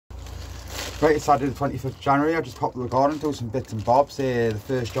Right, it's Saturday the 25th of January. I just popped to the garden to do some bits and bobs. The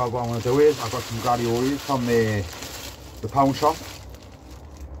first job I want to do is I've got some gladiolis from the pound shop.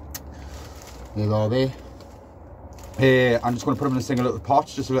 There they are there. I'm just going to put them in a single little pot,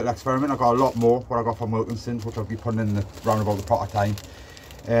 just a little experiment. I've got a lot more what I got from Wilkinson's, which I'll be putting in the round about the pot of time.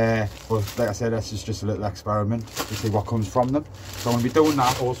 But like I said, this is just a little experiment to see what comes from them. So I'm going to be doing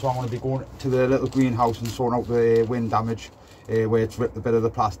that. Also, I'm going to be going to the little greenhouse and sorting out the wind damage where it's ripped a bit of the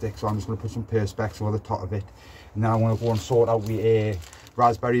plastic. So I'm just going to put some perspex over the top of it, and then I'm going to go and sort out the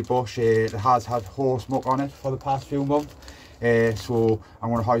raspberry bush. It has had horse muck on it for the past few months, so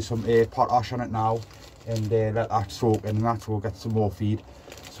I'm going to hide some potash on it now and let that soak in, and that will get some more feed.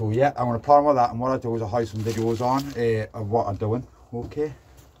 So yeah, I'm going to plan with that, and what I do is I hide some videos on of what I'm doing. Okay,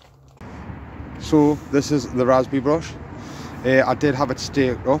 so this is the raspberry bush. I did have it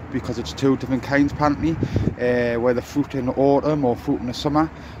staked up because it's two different kinds apparently, where the fruit in the autumn or fruit in the summer,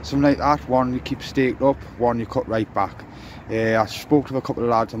 something like that. One you keep staked up, one you cut right back. I spoke to a couple of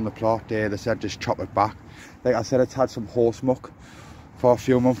lads on the plot, they said just chop it back. Like I said, it's had some horse muck for a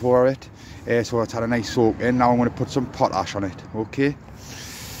few months for it, so it's had a nice soak in. Now I'm going to put some potash on it. Okay,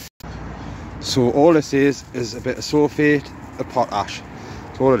 so all this is a bit of sulphate of potash.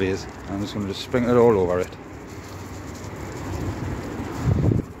 That's all it is. I'm just going to sprinkle it all over it.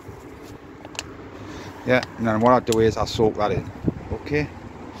 Yeah, and then what I do is I soak that in. Okay,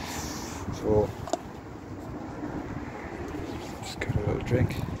 so just get a little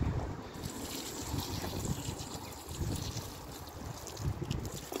drink.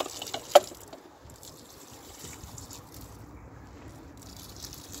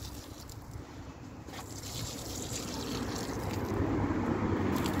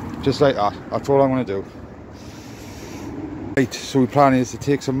 Just like that. That's all I'm going to do. Right, so the plan is to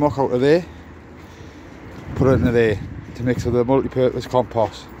take some muck out of there, put it into there to mix with the multi-purpose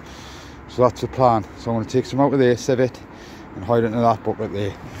compost. So that's the plan. So I'm going to take some out of there, sieve it, and hide it into that bucket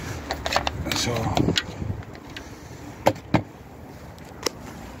there. So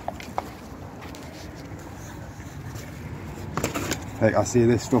like I see,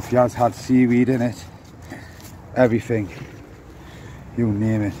 this stuff has had seaweed in it, everything, you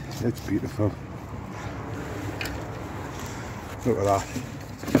name it. It's beautiful. Look at that.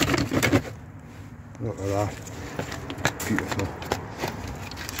 Look at that. Beautiful.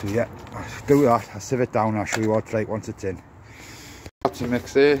 So yeah, I do that, I sieve it down and I'll show you what it's like once it's in. That's a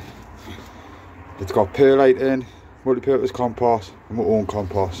mix there. It's got perlite in, multi-purpose compost, and my own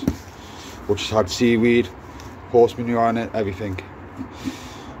compost, which has had seaweed, horse manure in it, everything.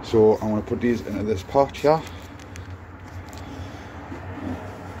 So I'm going to put these into this pot here.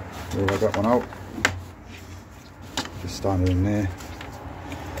 There, I got one out. Just stand it in there.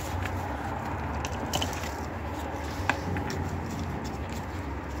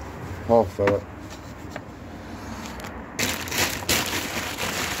 Half fill it.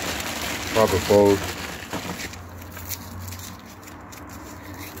 Grab a fold.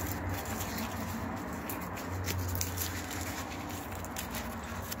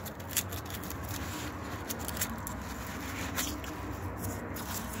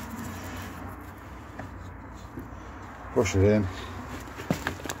 Push it in.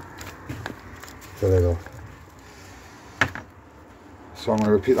 So there you go. So I'm going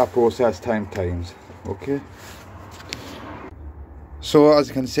to repeat that process 10 times. Okay. So as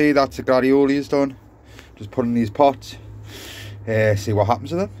you can see, that's the gladiolis done. Just put in these pots. See what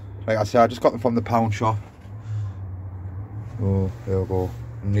happens to them. Like I said, I just got them from the pound shop. Oh, there we go.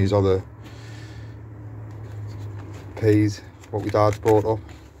 And these are the peas, what my dad's brought up.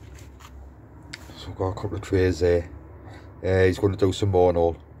 So I've got a couple of trays there. He's going to do some more and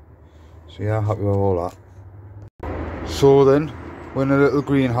all. So yeah, happy with all that. So then, we're in a little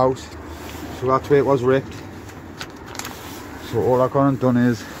greenhouse. So that's where it was ripped. So all I've gone and done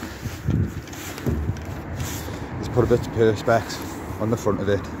is put a bit of perspex on the front of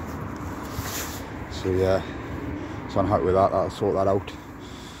it. So yeah, so I'm happy with that. I'll sort that out.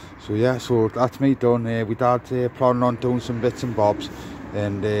 So yeah, so that's me done. We dad planning on doing some bits and bobs,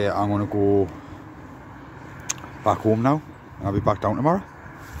 and I'm going to go back home now. I'll be back down tomorrow.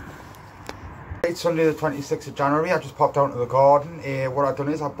 It's Sunday the 26th of January. I just popped down to the garden. What I've done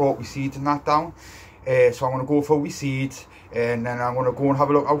is I brought my seeds and that down. So I'm going to go for my seeds, and then I'm going to go and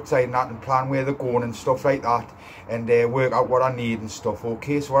have a look outside and that, and plan where they're going and stuff like that, and work out what I need and stuff.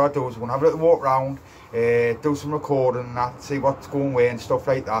 Okay, so what I do is I'm going to have a little walk around, do some recording and that, see what's going where and stuff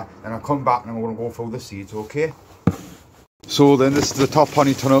like that. Then I'll come back and I'm going to go through the seeds. Okay. So then this is the top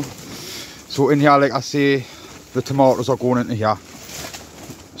honey tunnel. So in here, like I say, the tomatoes are going into here.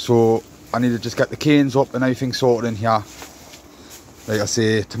 So I need to just get the canes up and everything sorted in here. like I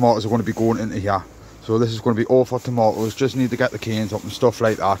say, tomatoes are going to be going into here. So this is going to be all for tomatoes. Just need to get the canes up and stuff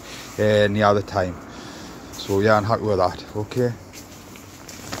like that near the time. So yeah, I'm happy with that. Okay.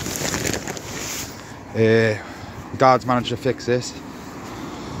 Dad's managed to fix this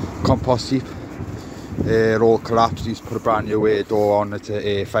compost heap. It all collapsed. He's put a brand new door on. It's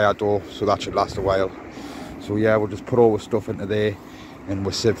a fire door, so that should last a while. So yeah, we'll just put all the stuff into there and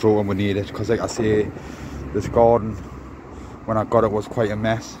we'll sieve through when we need it. Because like I say, this garden, when I got it, was quite a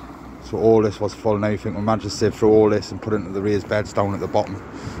mess. So all this was full and everything. We managed to sieve through all this and put it into the raised beds down at the bottom.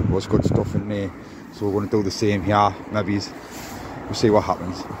 There was good stuff in there. So we're going to do the same here. Maybe we'll see what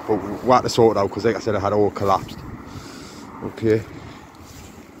happens. But we'll have to sort it out because like I said, it had all collapsed. Okay.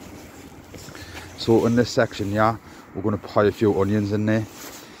 So in this section, yeah, we're going to put a few onions in there.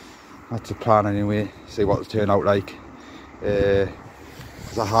 That's the plan anyway. See what it'll turn out like.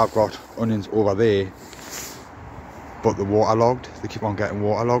 Because I have got onions over there, but they're waterlogged. They keep on getting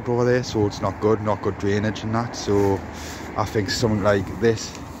waterlogged over there, so it's not good drainage and that. So I think something like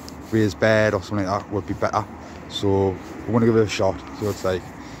this, raised bed or something like that, would be better. So we're going to give it a shot, see what it's like.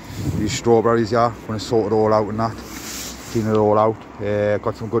 These strawberries, yeah, I'm going to sort it all out and that. Clean it all out.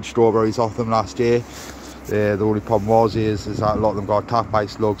 Got some good strawberries off them last year. The only problem is that a lot of them got attacked by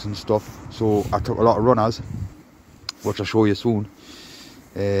slugs and stuff. So I took a lot of runners, which I'll show you soon.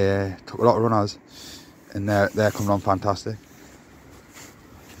 Took a lot of runners, and they're coming on fantastic.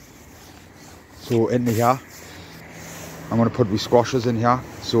 So in here, I'm going to put my squashes in here.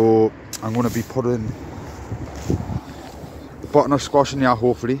 So I'm going to be putting the butternut squash in here,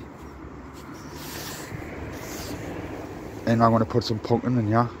 hopefully. And I'm going to put some pumpkin in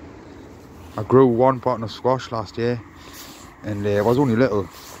here. I grew one butternut squash last year, and it was only little,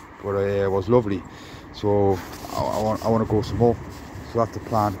 but it was lovely. So I want to grow some more. So that's the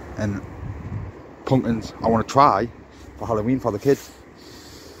plan. And pumpkins I want to try for Halloween for the kids.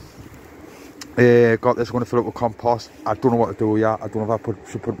 Got this, going to fill it with compost. I don't know what to do yet. I don't know if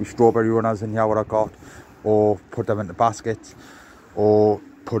I should put my strawberry runners in here, what I got, or put them into baskets, or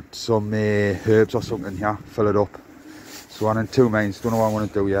put some herbs or something in here, fill it up. So I'm in two minds, don't know what I want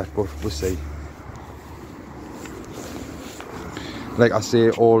to do yet, but we'll see. Like I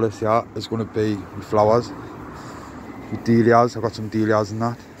say, all this here is going to be with flowers, with dahlias. I've got some dahlias in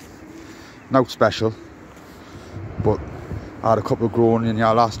that. Not special, but I had a couple of growing in here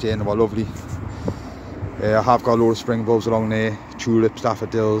last year and they were lovely. I have got a load of spring bulbs along there, tulips,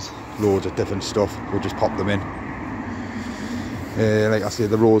 daffodils, loads of different stuff. We'll just pop them in. Like I say,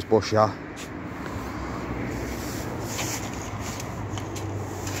 the rose bush here.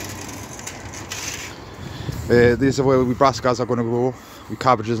 These are where we brassicas are going to grow, with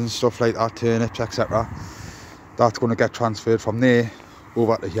cabbages and stuff like that, turnips, etc. That's going to get transferred from there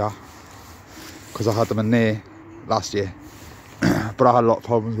over to here, because I had them in there last year. But I had a lot of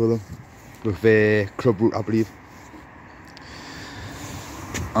problems with them, with clubroot, I believe.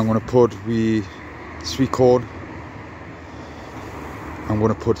 I'm going to put the sweet corn. I'm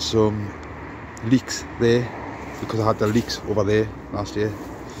going to put some leeks there, because I had the leeks over there last year.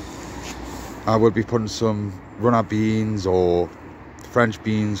 I will be putting some runner beans or French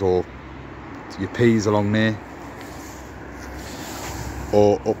beans or your peas along there,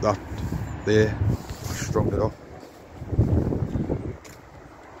 or up that there. I strung it up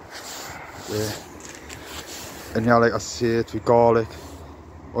there. And yeah, like I say, it's with garlic,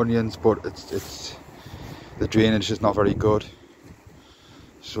 onions, but it's the drainage is not very good.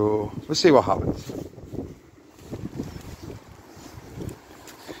 So we'll see what happens.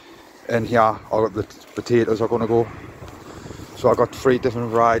 And here I got the potatoes are going to go. So I got 3 different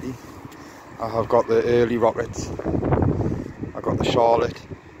varieties. I have got the early rockets, I got the Charlotte,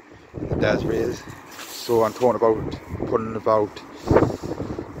 and the Desirées. So I'm talking about putting about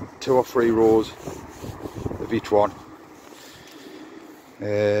 2 or 3 rows of each one.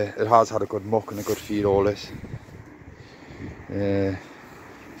 It has had a good muck and a good feed, all this.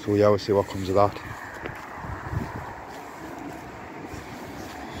 So yeah, we'll see what comes of that.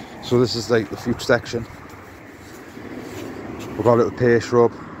 So this is like the fruit section. We've got a little pear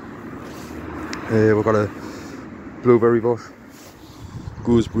shrub. We've got a blueberry bush,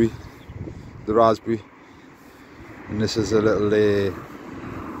 gooseberry, the raspberry, and this is a little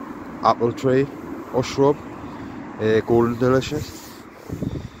apple tree or shrub, golden delicious.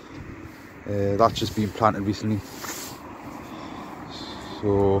 That's just been planted recently.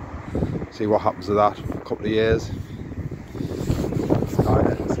 So see what happens to that. A couple of years.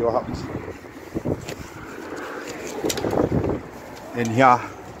 See what happens. In here,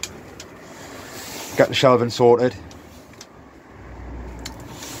 get the shelving sorted.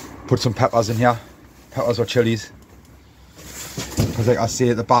 Put some peppers in here, peppers or chilies. Put because like I say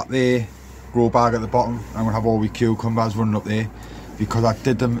at the back there, grow bag at the bottom, I'm gonna have all my cucumbers running up there, because I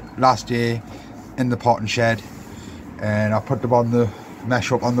did them last year in the potting shed, and I put them on the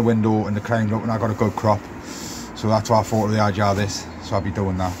mesh up on the window and they climbed up and I got a good crop. So that's why I thought of the idea of this, so I'll be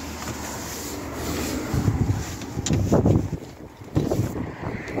doing that.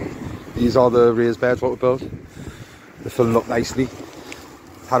 These are the raised beds what we built. They're filling up nicely.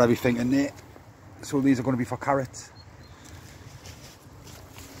 Had everything in there. So these are going to be for carrots.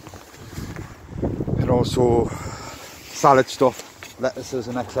 And also salad stuff, lettuces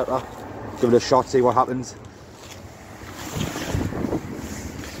and etc. Give it a shot, see what happens.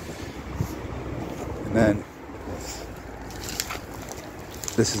 And then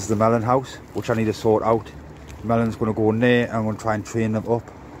this is the melon house, which I need to sort out. The melon's going to go in there and I'm going to try and train them up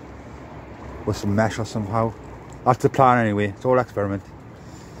with some mesh or somehow. That's the plan anyway, it's all experiment.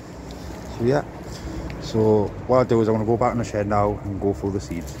 So yeah, so what I'll do is I'm going to go back in the shed now and go through the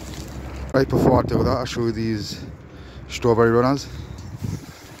seeds. Right, before I do that, I'll show you these strawberry runners.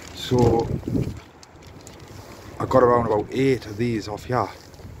 So I got around about 8 of these off here.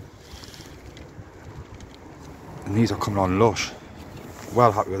 And these are coming on lush.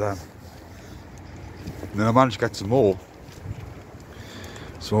 Well happy with them. And then I managed to get some more.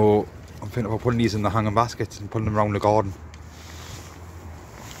 So I'm thinking about putting these in the hanging baskets and putting them around the garden.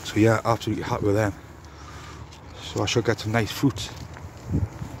 So yeah, absolutely happy with them. So I should get some nice fruits.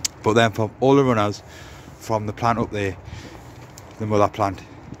 But then from all the runners, from the plant up there, the mother plant,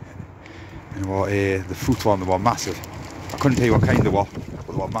 and what the fruit one, they were massive. I couldn't tell you what kind they were,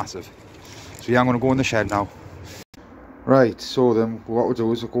 but they were massive. So yeah, I'm going to go in the shed now. Right, so then what we'll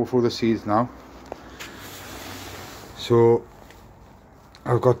do is we'll go through the seeds now. So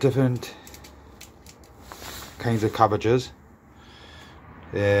I've got different kinds of cabbages.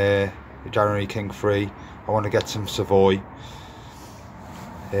 The January King Free. I want to get some Savoy.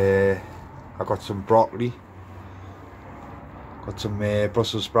 I got some broccoli. Got some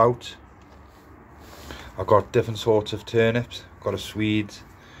Brussels sprouts. I've got different sorts of turnips. I've got a Swedes.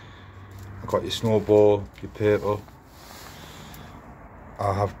 I've got your snowball, your purple.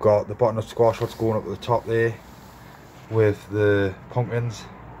 I have got the butternut squash, what's going up at the top there, with the pumpkins,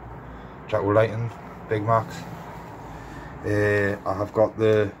 Jack O'Lantern, Big Macs. I have got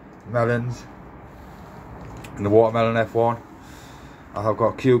the melons and the watermelon F1. I have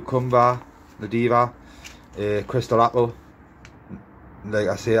got cucumber, the diva, crystal apple. Like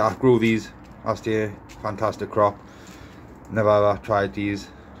I say, I grew these last year, fantastic crop. Never ever tried these,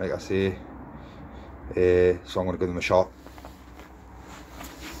 like I say, so I'm going to give them a shot.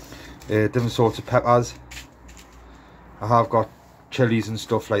 Different sorts of peppers. I have got chilies and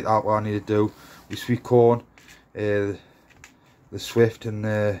stuff like that what I need to do. With sweet corn, the Swift and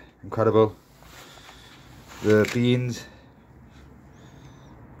the Incredible, the beans.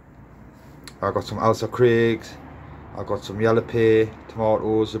 I got some Elsa Craigs. I got some yellow pea,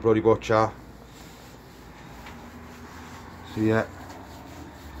 tomatoes, the Bloody Butcher. So yeah.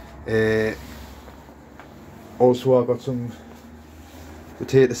 Also I got some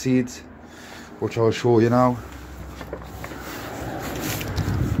potato seeds, which I'll show you now.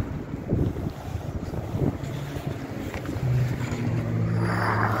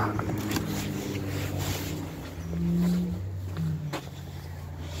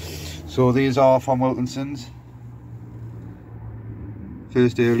 So these are from Wilkinson's.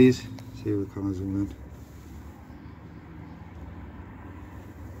 First earlies. See if we can zoom in.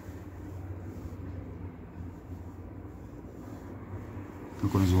 I'm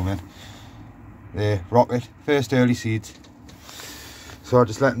going to zoom in. There, rocket, first early seeds. So I'm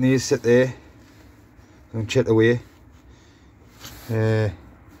just letting these sit there and chip away.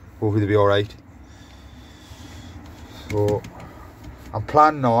 Hopefully they'll be alright. So I'm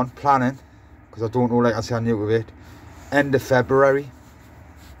planning, because I don't know, like I say, I'm new with it, end of February,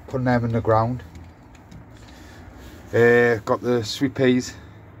 putting them in the ground. Got the sweet peas,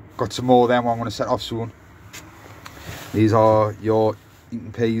 got some more of them I'm going to set off soon. These are your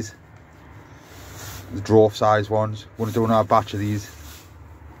eating peas, the dwarf size ones. I'm going to do another batch of these.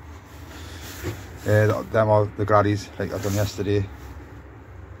 Them are the graddies, like I've done yesterday.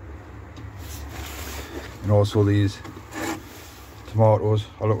 And also these tomatoes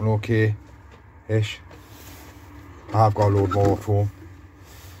are looking okay-ish. I've got a load more at home,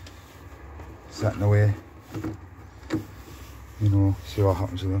 setting away, you know, see what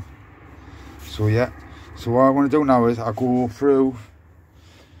happens to them. So yeah, so what I want to do now is I go through.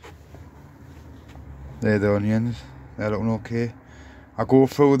 There, the onions, they're looking okay. I go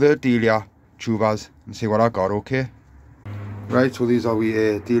through the Dahlia tubers and see what I got, okay? Right, so these are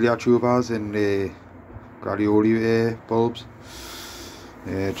the Dahlia tubers and the gladioli bulbs.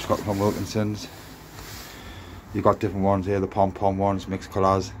 Just got from Wilkinson's. You got different ones here, the pom-pom ones, mixed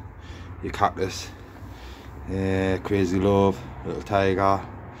colours, your cactus, crazy love, little tiger,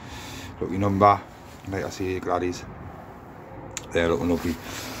 lucky number, like I see your gladdies. They're looking lovely.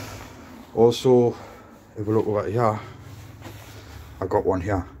 Also, if we look over here, I got one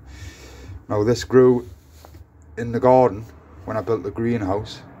here. Now this grew in the garden when I built the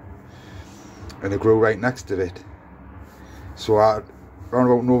greenhouse, and it grew right next to it. So around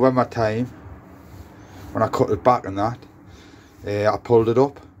about November time, when I cut it back and that, I pulled it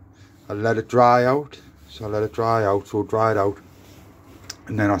up, I let it dry out. So I let it dry out, so it dried out,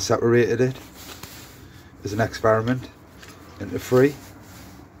 and then I separated it as an experiment into 3.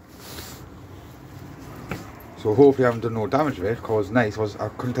 So hopefully I haven't done no damage with it, because it was nice. I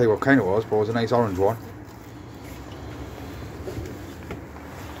couldn't tell you what kind it was, but it was a nice orange one.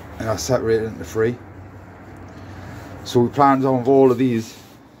 And I separated it into 3. So the plans on all of these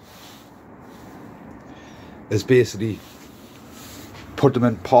is basically put them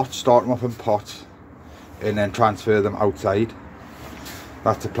in pots, start them off in pots, and then transfer them outside.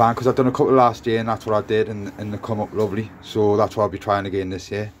 That's the plan, because I've done a couple last year and that's what I did, and they come up lovely. So that's what I'll be trying again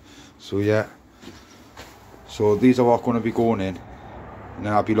this year. So yeah, so these are what's going to be going in, and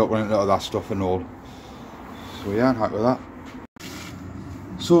then I'll be looking into that stuff and all. So yeah, I'm happy with that.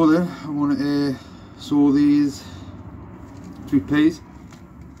 So then I'm going to sow these sweet peas,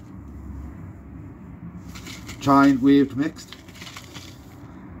 giant waved mixed.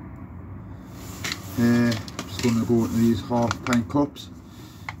 Just going to go into these half-pint cups.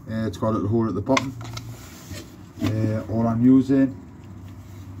 It's got a little hole at the bottom. All I'm using,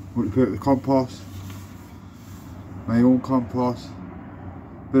 multi-purpose compost, my own compost,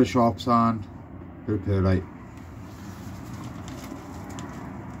 bit of sharp sand, bit of perlite.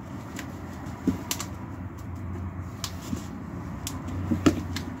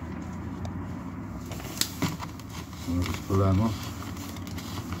 I'll just pull them off.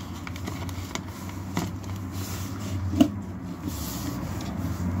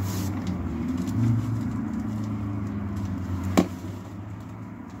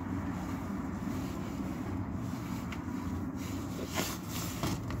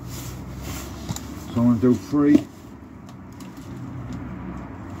 So I'm going to do 3.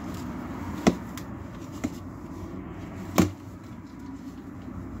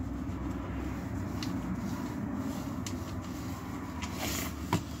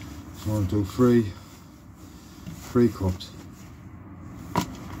 So I'm going to do 3 cups.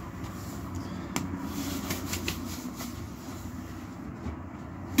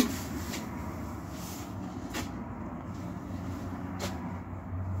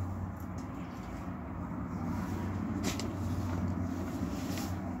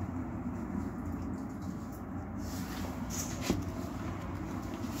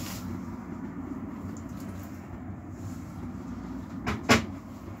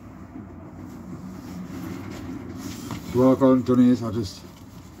 So what I've got done is I just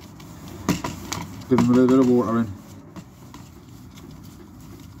give them a little bit of water in.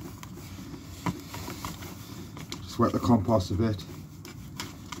 Just wet the compost a bit.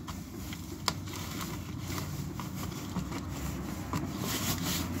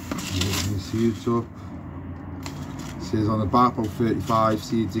 Get these seeds up. It says on the back about 35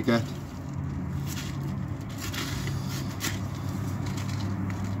 seeds you get.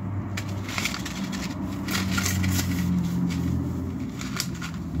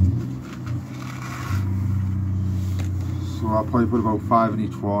 So I'll probably put about 5 in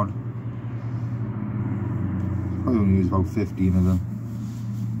each one. Probably only use about 15 of them.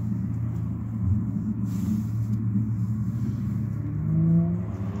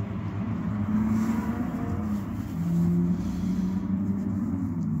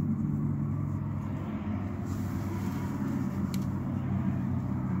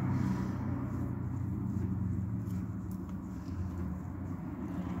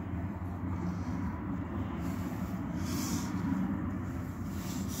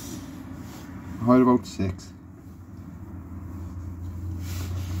 I had about 6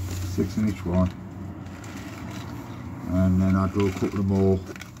 in each one, and then I'll do a couple of more,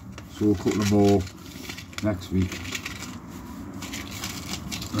 so a couple of more next week.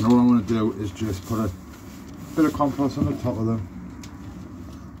 And all I want to do is just put a bit of compost on the top of them,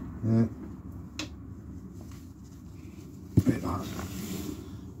 like that.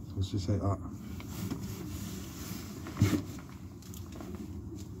 So it's just like that.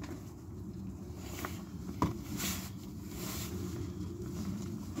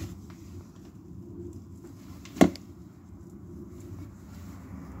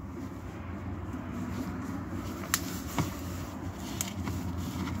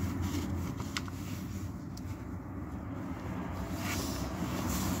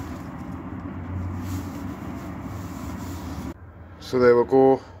 So there we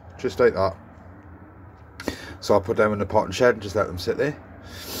go, just like that. So I'll put them in the potting shed and just let them sit there.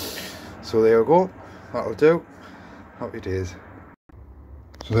 So there we go, that'll do. Happy days.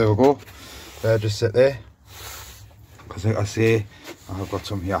 So there we go, they'll just sit there. Because like I say, I've got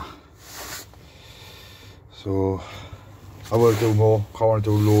some here. So I will do more, I want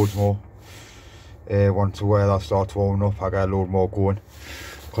to do loads more. Once the weather starts warming up, I get a load more going.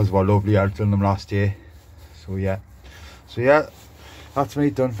 Because of our lovely health in them last year. So yeah, that's me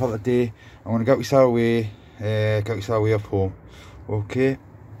done for the day. I'm going to get myself away, up home. Okay.